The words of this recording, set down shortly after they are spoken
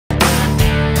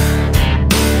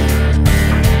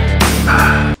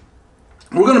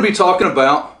we're going to be talking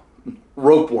about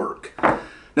rope work.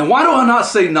 Now, why do I not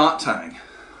say knot tying?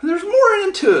 There's more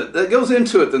into it that goes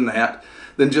into it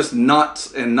than just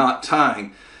knots and knot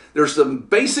tying. There's some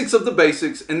basics of the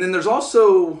basics, and then there's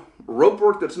also rope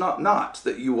work that's not knots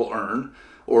that you will earn,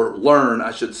 or learn,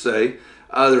 I should say.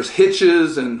 There's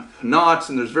hitches and knots,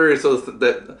 and there's various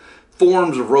other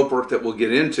forms of rope work that we'll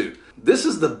get into. This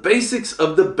is the basics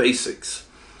of the basics.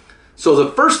 So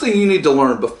the first thing you need to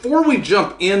learn before we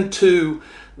jump into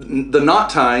the knot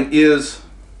tying is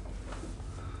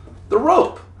the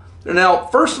rope. Now,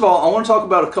 first of all, I want to talk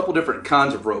about a couple different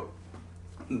kinds of rope.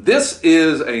 This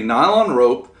is a nylon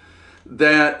rope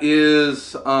that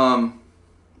is,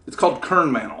 it's called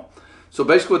kern mantle. So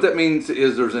basically what that means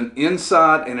is there's an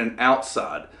inside and an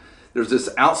outside. There's this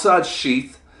outside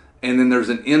sheath, and then there's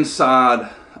an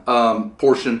inside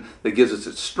portion that gives us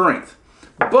its strength.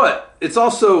 But it's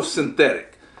also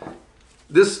synthetic.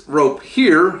 This rope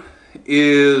here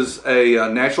is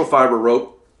a natural fiber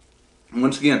rope.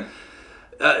 Once again,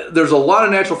 there's a lot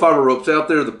of natural fiber ropes out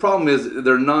there. The problem is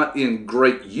they're not in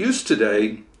great use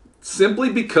today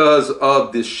simply because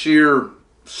of the sheer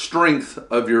strength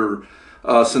of your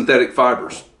synthetic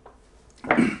fibers.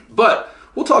 But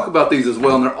we'll talk about these as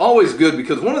well, and they're always good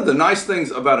because one of the nice things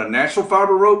about a natural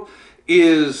fiber rope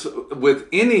is with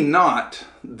any knot,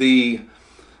 the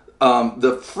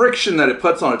friction that it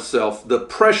puts on itself, the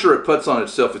pressure it puts on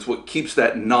itself is what keeps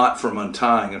that knot from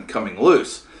untying and coming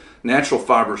loose. Natural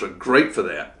fibers are great for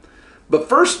that. But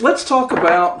first, let's talk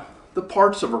about the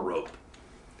parts of a rope.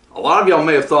 A lot of y'all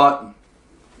may have thought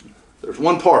there's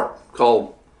one part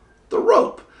called the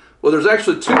rope. Well, there's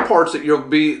actually two parts that you'll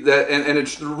be, and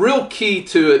it's the real key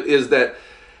to it is that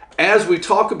as we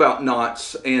talk about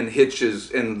knots and hitches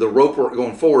and the rope work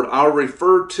going forward, I'll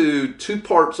refer to two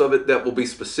parts of it that will be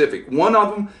specific. One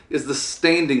of them is the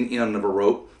standing end of a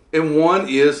rope, and one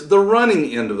is the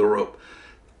running end of the rope.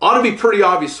 Ought to be pretty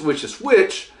obvious which is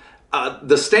which.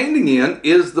 The standing end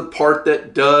is the part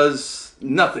that does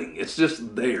nothing. It's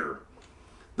just there.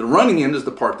 The running end is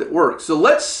the part that works. So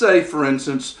let's say, for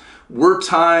instance, we're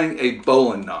tying a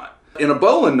bowline knot. In a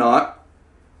bowline knot,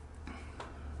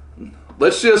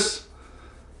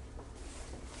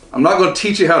 I'm not going to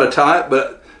teach you how to tie it,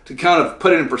 but to kind of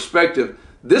put it in perspective,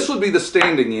 this would be the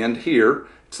standing end here.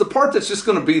 It's the part that's just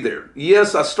going to be there.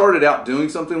 Yes, I started out doing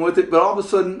something with it, but all of a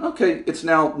sudden, okay, it's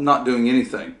now not doing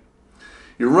anything.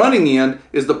 Your running end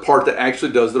is the part that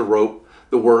actually does the rope,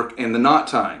 the work, and the knot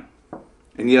tying.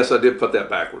 And yes, I did put that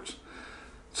backwards.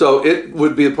 So it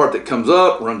would be the part that comes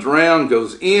up, runs around,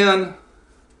 goes in,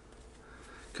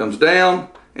 comes down,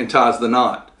 and ties the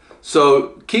knot.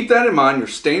 So keep that in mind. Your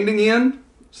standing end,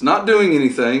 it's not doing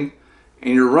anything,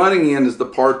 and your running end is the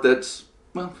part that's,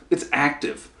 well, it's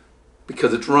active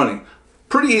because it's running.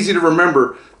 Pretty easy to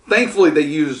remember. Thankfully, they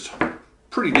used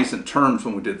pretty decent terms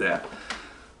when we did that.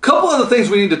 A couple other things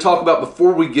we need to talk about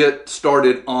before we get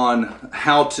started on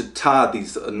how to tie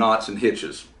these knots and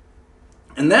hitches.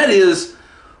 And that is,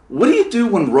 what do you do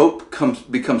when rope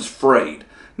becomes frayed?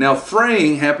 Now,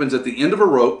 fraying happens at the end of a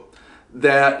rope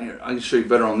that, here, I can show you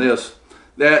better on this,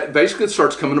 that basically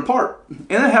starts coming apart. And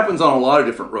that happens on a lot of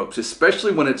different ropes,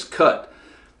 especially when it's cut.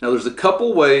 Now, there's a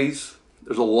couple ways,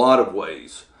 there's a lot of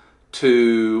ways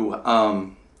to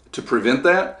prevent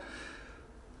that.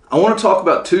 I want to talk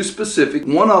about two specific.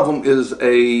 One of them is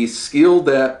a skill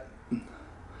that,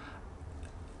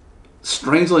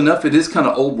 strangely enough, it is kind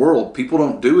of old world. People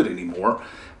don't do it anymore.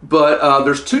 But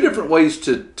there's two different ways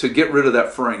to get rid of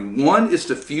that fraying. One is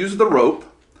to fuse the rope,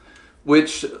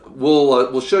 which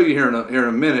we'll show you here in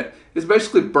a minute, is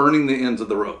basically burning the ends of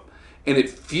the rope. And it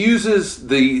fuses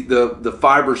the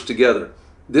fibers together.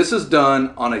 This is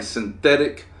done on a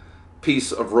synthetic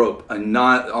piece of rope, on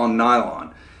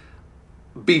nylon.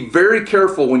 Be very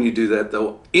careful when you do that,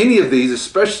 though. Any of these,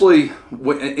 especially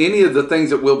any of the things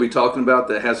that we'll be talking about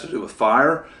that has to do with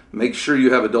fire, make sure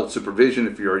you have adult supervision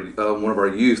if you're one of our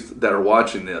youth that are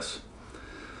watching this.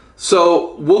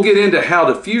 So we'll get into how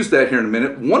to fuse that here in a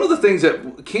minute. One of the things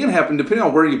that can happen, depending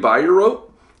on where you buy your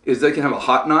rope, is they can have a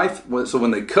hot knife. So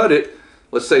when they cut it,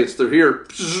 let's say it's through here,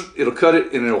 it'll cut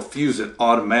it and it'll fuse it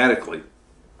automatically.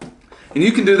 And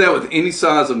you can do that with any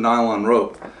size of nylon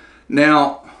rope.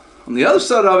 Now, on the other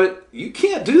side of it, you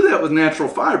can't do that with natural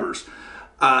fibers.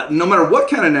 No matter what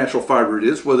kind of natural fiber it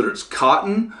is, whether it's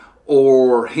cotton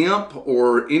or hemp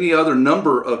or any other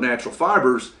number of natural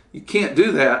fibers, you can't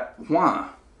do that. Why?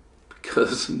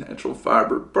 Because natural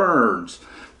fiber burns.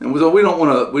 And so we don't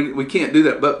want to, we can't do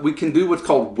that, but we can do what's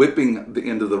called whipping the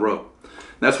end of the rope.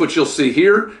 That's what you'll see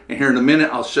here, and here in a minute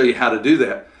I'll show you how to do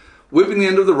that. Whipping the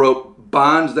end of the rope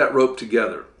binds that rope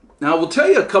together. Now I will tell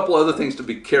you a couple other things to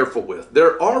be careful with.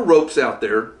 There are ropes out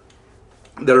there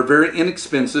that are very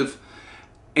inexpensive,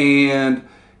 and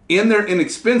in their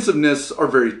inexpensiveness are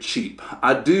very cheap.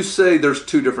 I do say there's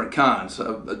two different kinds.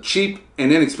 Cheap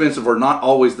and inexpensive are not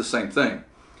always the same thing.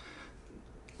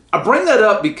 I bring that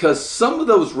up because some of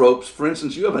those ropes, for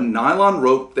instance, you have a nylon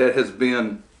rope that has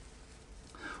been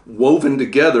woven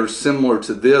together similar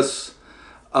to this.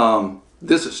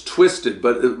 This is twisted,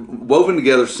 but woven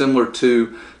together similar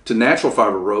to natural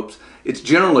fiber ropes. It's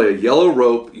generally a yellow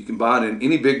rope. You can buy it in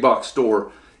any big box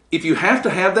store. If you have to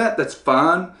have that, that's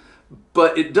fine,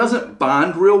 but it doesn't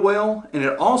bind real well, and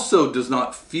it also does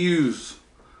not fuse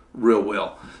real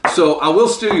well. So I will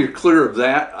steer you clear of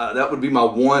that. That would be my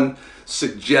one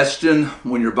suggestion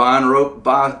when you're buying rope.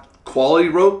 Buy quality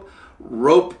rope.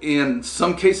 Rope in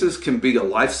some cases can be a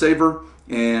lifesaver,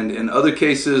 and in other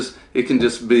cases it can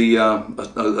just be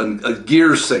a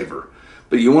gear saver.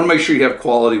 But you want to make sure you have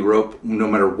quality rope no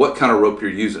matter what kind of rope you're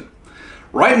using.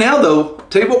 Right now though,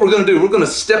 tell you what we're going to do. We're going to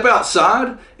step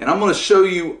outside and I'm going to show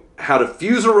you how to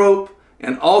fuse a rope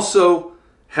and also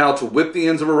how to whip the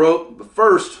ends of a rope. But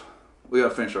first, we got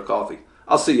to finish our coffee.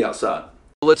 I'll see you outside.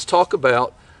 Let's talk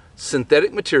about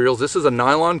synthetic materials. This is a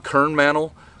nylon kern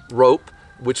mantle rope,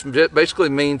 which basically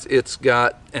means it's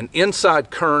got an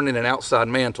inside kern and an outside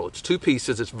mantle. It's two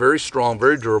pieces. It's very strong,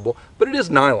 very durable, but it is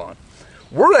nylon.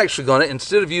 We're actually going to,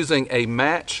 instead of using a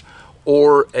match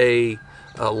or a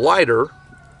lighter,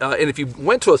 and if you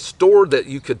went to a store that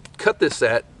you could cut this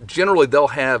at, generally they'll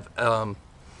have a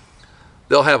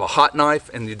hot knife,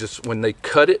 and you just, when they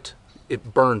cut it,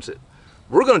 it burns it.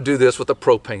 We're going to do this with a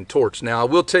propane torch. Now I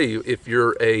will tell you, if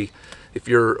you're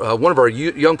one of our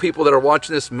young people that are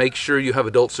watching this, make sure you have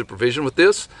adult supervision with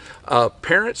this.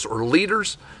 Parents or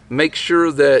leaders, make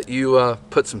sure that you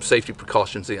put some safety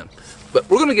precautions in. But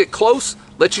we're going to get close,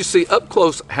 let you see up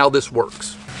close how this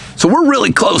works. So we're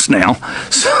really close now,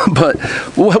 but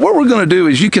what we're going to do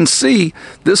is, you can see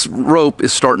this rope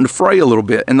is starting to fray a little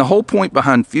bit, and the whole point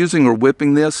behind fusing or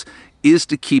whipping this is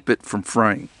to keep it from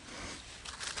fraying.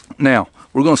 Now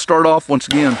we're going to start off once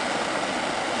again.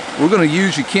 We're going to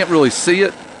use, you can't really see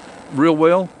it real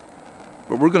well,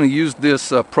 but we're going to use this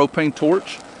propane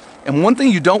torch. And one thing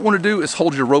you don't want to do is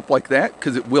hold your rope like that,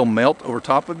 because it will melt over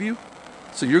top of you.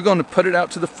 So you're going to put it out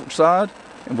to the side,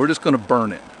 and we're just going to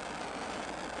burn it.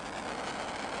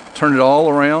 Turn it all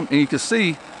around, and you can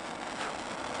see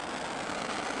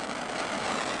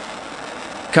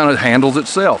kind of handles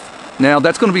itself. Now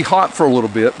that's going to be hot for a little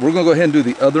bit. We're going to go ahead and do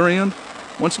the other end.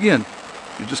 Once again,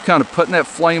 you're just kind of putting that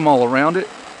flame all around it.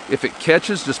 If it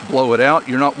catches, just blow it out.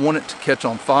 You're not wanting it to catch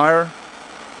on fire.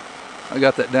 I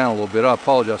got that down a little bit. I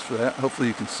apologize for that. Hopefully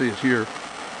you can see it here.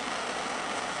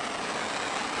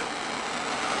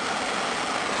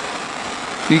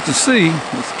 You can see,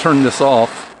 let's turn this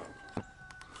off.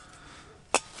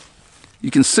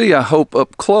 You can see, I hope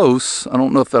up close, I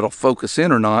don't know if that'll focus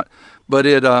in or not, but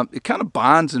it kind of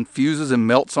binds and fuses and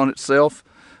melts on itself.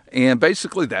 And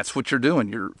basically that's what you're doing.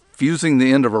 You're fusing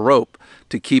the end of a rope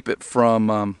to keep it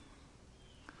from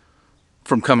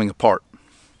coming apart.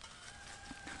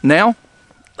 Now,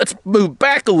 let's move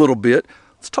back a little bit.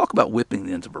 Let's talk about whipping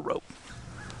the ends of a rope.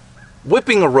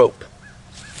 Whipping a rope.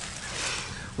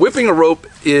 Whipping a rope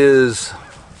is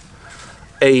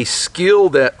a skill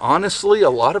that honestly a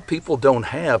lot of people don't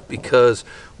have, because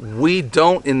we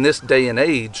don't, in this day and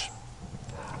age,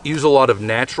 use a lot of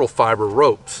natural fiber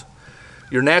ropes.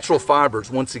 Your natural fibers,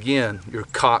 once again, your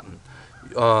cotton,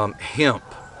 hemp,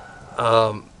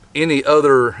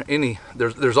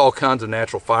 there's all kinds of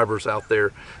natural fibers out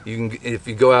there. You can, if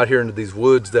you go out here into these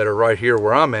woods that are right here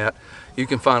where I'm at, you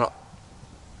can find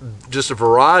just a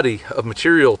variety of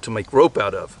material to make rope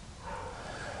out of.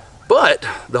 But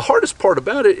the hardest part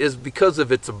about it is, because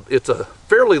of it's a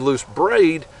fairly loose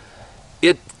braid,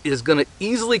 it is going to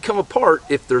easily come apart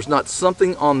if there's not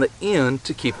something on the end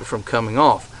to keep it from coming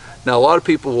off. Now a lot of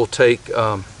people will take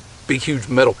big huge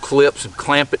metal clips and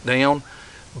clamp it down,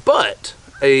 but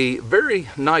a very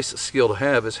nice skill to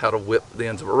have is how to whip the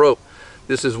ends of a rope.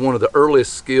 This is one of the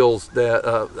earliest skills that,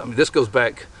 I mean, this goes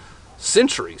back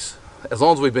centuries. As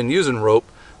long as we've been using rope,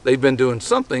 they've been doing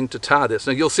something to tie this.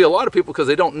 Now you'll see a lot of people, because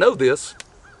they don't know this,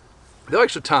 they'll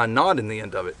actually tie a knot in the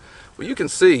end of it. Well, you can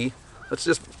see, let's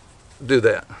just do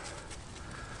that.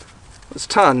 Let's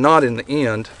tie a knot in the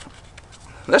end.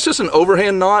 That's just an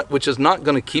overhand knot, which is not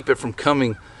going to keep it from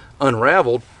coming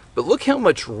unraveled. But look how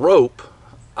much rope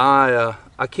I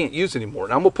can't use anymore.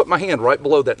 Now I'm going to put my hand right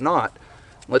below that knot.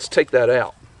 Let's take that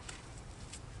out.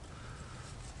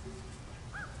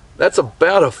 That's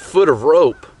about a foot of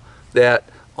rope that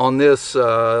on this,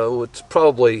 it's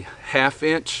probably 1/2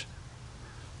 inch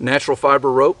natural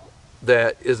fiber rope.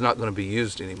 that is not going to be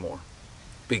used anymore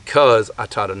because I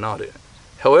tied a knot in it.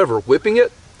 However, whipping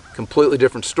it, completely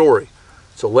different story.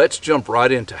 So let's jump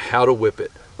right into how to whip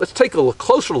it. Let's take a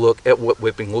closer look at what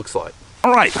whipping looks like.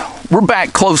 All right, we're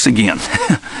back close again.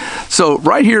 So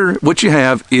right here, what you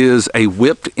have is a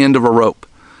whipped end of a rope.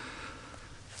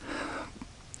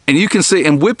 And you can see,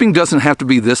 and whipping doesn't have to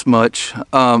be this much.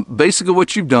 Basically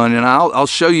what you've done, and I'll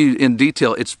show you in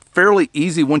detail, it's fairly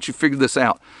easy once you figure this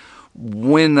out.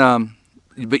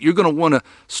 But you're going to want to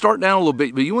start down a little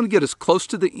bit, but you want to get as close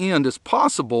to the end as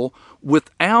possible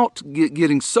without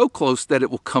getting so close that it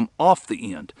will come off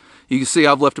the end. You can see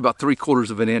I've left about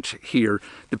 3/4 of an inch here,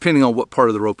 depending on what part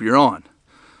of the rope you're on.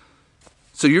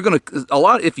 So you're going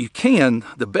to, if you can,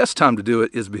 the best time to do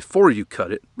it is before you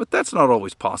cut it, but that's not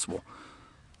always possible.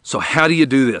 So how do you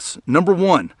do this? Number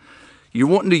one, you're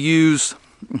wanting to use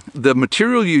the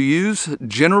material you use.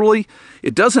 Generally,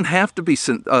 it doesn't have to be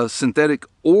synthetic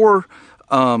or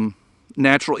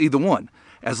natural, either one,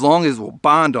 as long as it will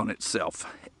bind on itself.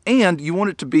 And you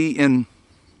want it to be in,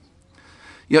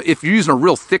 if you're using a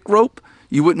real thick rope,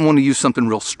 you wouldn't want to use something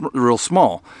real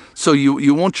small. So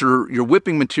you want your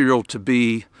whipping material to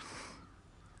be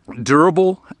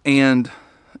durable and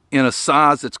in a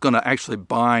size that's going to actually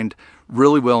bind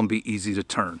really well and be easy to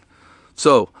turn.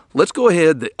 So let's go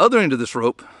ahead. The other end of this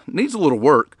rope needs a little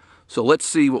work, so let's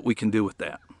see what we can do with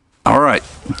that. All right,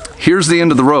 here's the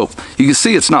end of the rope. You can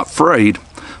see it's not frayed,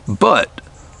 but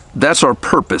that's our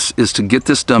purpose, is to get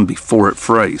this done before it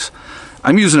frays.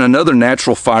 I'm using another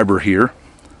natural fiber here,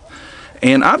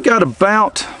 and I've got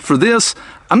about, for this,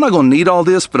 I'm not going to need all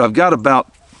this, but I've got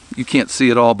about, you can't see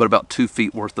it all, but about 2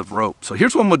 feet worth of rope. So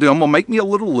here's what I'm going to do. I'm going to make me a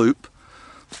little loop.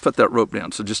 Put that rope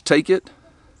down. So just take it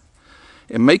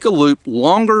and make a loop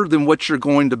longer than what you're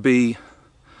going to be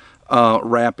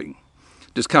wrapping.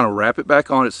 Just kind of wrap it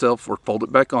back on itself or fold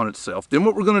it back on itself. Then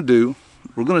what we're going to do,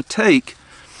 we're going to take,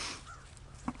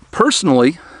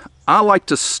 personally, I like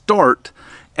to start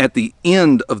at the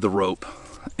end of the rope.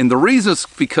 And the reason is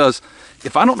because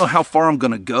if I don't know how far I'm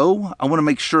going to go, I want to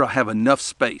make sure I have enough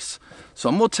space. So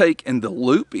I'm going to take in the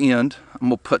loop end, I'm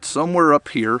going to put somewhere up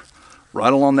here,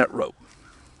 right along that rope.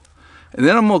 And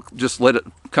then I'm going to just let it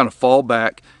kind of fall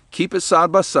back, keep it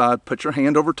side by side, put your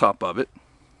hand over top of it.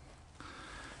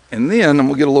 And then I'm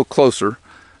going to get a little closer.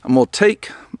 I'm going to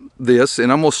take this and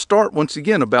I'm going to start once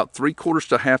again about 3/4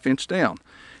 to 1/2 inch down.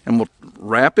 And we'll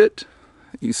wrap it.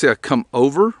 You see I come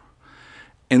over.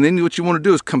 And then what you want to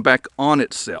do is come back on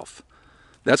itself.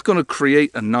 That's going to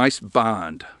create a nice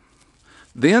bind.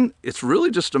 Then it's really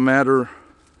just a matter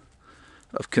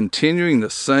of continuing the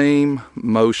same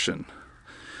motion.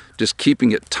 Just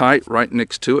keeping it tight right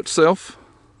next to itself.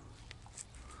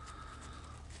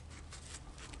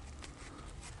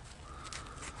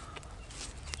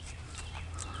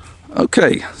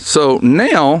 Okay, so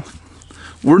now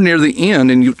we're near the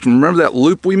end, and you can remember that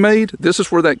loop we made? This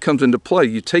is where that comes into play.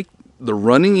 You take the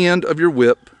running end of your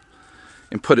whip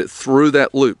and put it through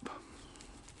that loop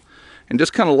and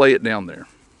just kind of lay it down there.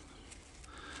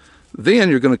 Then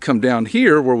you're going to come down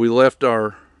here where we left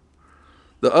the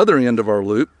other end of our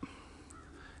loop,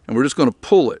 and we're just going to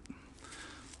pull it.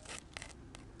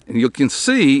 And you can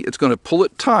see it's going to pull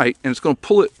it tight, and it's going to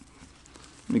pull it,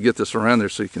 let me get this around there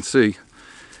so you can see.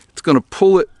 It's going to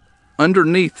pull it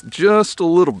underneath just a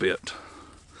little bit.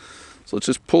 So let's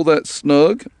just pull that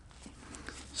snug.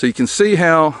 So you can see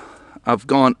how I've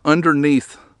gone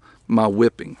underneath my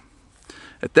whipping.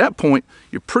 At that point,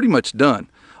 you're pretty much done.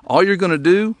 All you're going to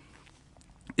do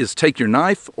is take your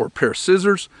knife or a pair of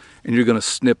scissors, and you're going to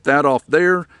snip that off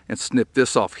there and snip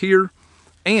this off here,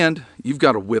 and you've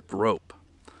got a whipped rope.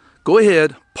 Go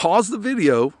ahead, pause the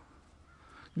video,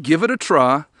 give it a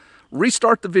try,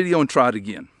 restart the video and try it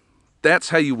again. That's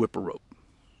how you whip a rope.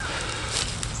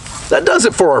 That does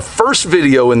it for our first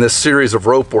video in this series of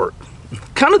rope work.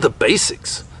 Kind of the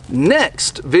basics.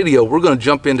 Next video, we're going to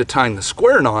jump into tying the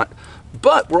square knot,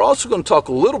 but we're also going to talk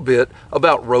a little bit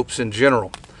about ropes in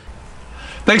general.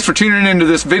 Thanks for tuning into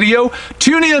this video.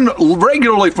 Tune in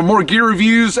regularly for more gear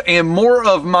reviews and more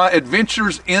of my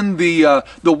adventures in the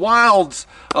wilds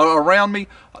around me.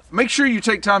 Make sure you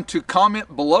take time to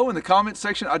comment below in the comment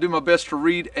section. I do my best to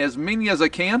read as many as I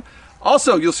can.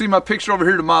 Also, you'll see my picture over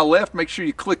here to my left. Make sure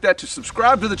you click that to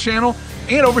subscribe to the channel.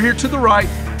 And over here to the right,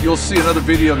 you'll see another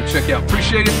video to check out.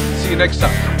 Appreciate it. See you next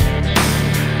time.